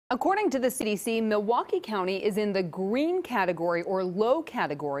According to the CDC, Milwaukee County is in the green category or low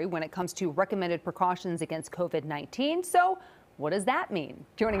category when it comes to recommended precautions against COVID-19. So what does that mean?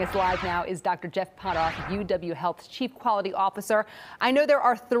 Joining us live now is Dr. Jeff Potoff, UW Health's Chief Quality Officer. I know there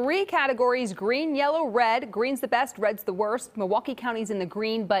are three categories: green, yellow, red. Green's the best, red's the worst. Milwaukee County's in the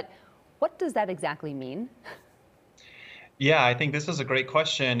green, but what does that exactly mean? Yeah, I think this is a great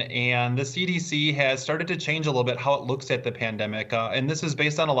question. And the CDC has started to change a little bit how it looks at the pandemic. And this is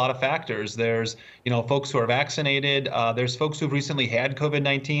based on a lot of factors. There's, folks who are vaccinated. There's folks who've recently had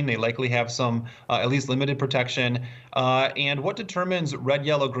COVID-19. They likely have some, at least limited protection. And what determines red,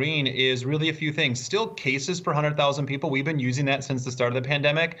 yellow, green is really a few things. Still cases per 100,000 people. We've been using that since the start of the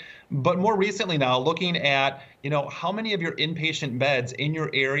pandemic. But more recently now, looking at, how many of your inpatient beds in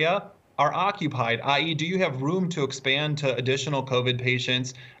your area are occupied, i.e., do you have room to expand to additional COVID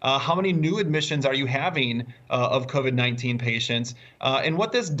patients? How many new admissions are you having of COVID-19 patients? And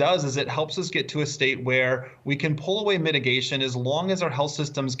what this does is it helps us get to a state where we can pull away mitigation as long as our health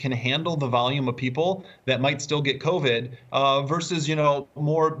systems can handle the volume of people that might still get COVID versus,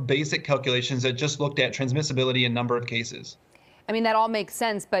 more basic calculations that just looked at transmissibility and number of cases. I mean, that all makes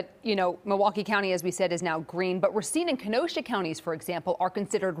sense, but, Milwaukee County, as we said, is now green. But Racine and Kenosha counties, for example, are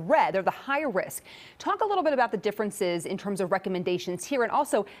considered red. They're the higher risk. Talk a little bit about the differences in terms of recommendations here. And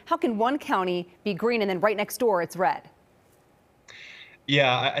also, how can one county be green and then right next door it's red?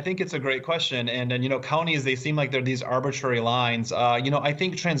 Yeah, I think it's a great question. And counties, they seem like they're these arbitrary lines. I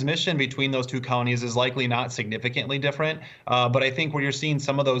think transmission between those two counties is likely not significantly different. But I think where you're seeing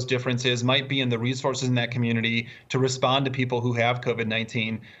some of those differences might be in the resources in that community to respond to people who have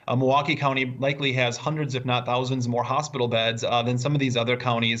COVID-19. Milwaukee County likely has hundreds, if not thousands, more hospital beds than some of these other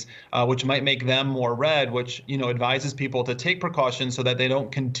counties, which might make them more red, which, advises people to take precautions so that they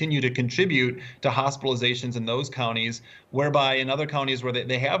don't continue to contribute to hospitalizations in those counties, whereby in other counties where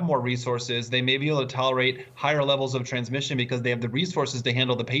they have more resources, they may be able to tolerate higher levels of transmission because they have the resources to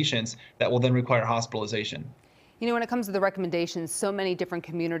handle the patients that will then require hospitalization. When it comes to the recommendations, so many different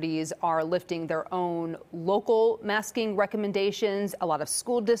communities are lifting their own local masking recommendations. A lot of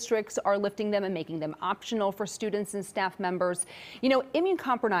school districts are lifting them and making them optional for students and staff members.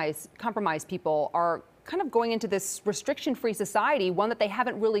 Compromised people are kind of going into this restriction-free society, one that they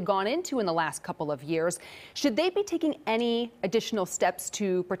haven't really gone into in the last couple of years. Should they be taking any additional steps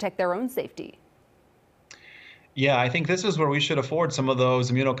to protect their own safety? Yeah, I think this is where we should afford some of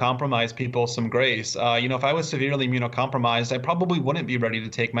those immunocompromised people some grace. If I was severely immunocompromised, I probably wouldn't be ready to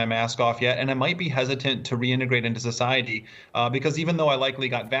take my mask off yet, and I might be hesitant to reintegrate into society because even though I likely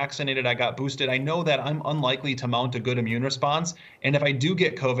got vaccinated, I got boosted, I know that I'm unlikely to mount a good immune response. And if I do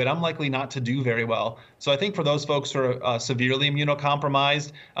get COVID, I'm likely not to do very well. So I think for those folks who are severely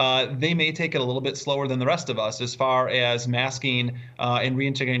immunocompromised, they may take it a little bit slower than the rest of us as far as masking and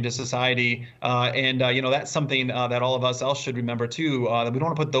reintegrating into society. That's something that all of us else should remember too, that we don't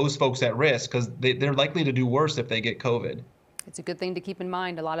want to put those folks at risk because they're likely to do worse if they get COVID. It's a good thing to keep in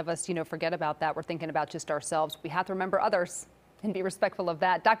mind. A lot of us, forget about that. We're thinking about just ourselves. We have to remember others and be respectful of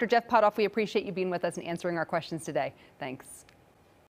that. Dr. Jeff Potoff, we appreciate you being with us and answering our questions today. Thanks.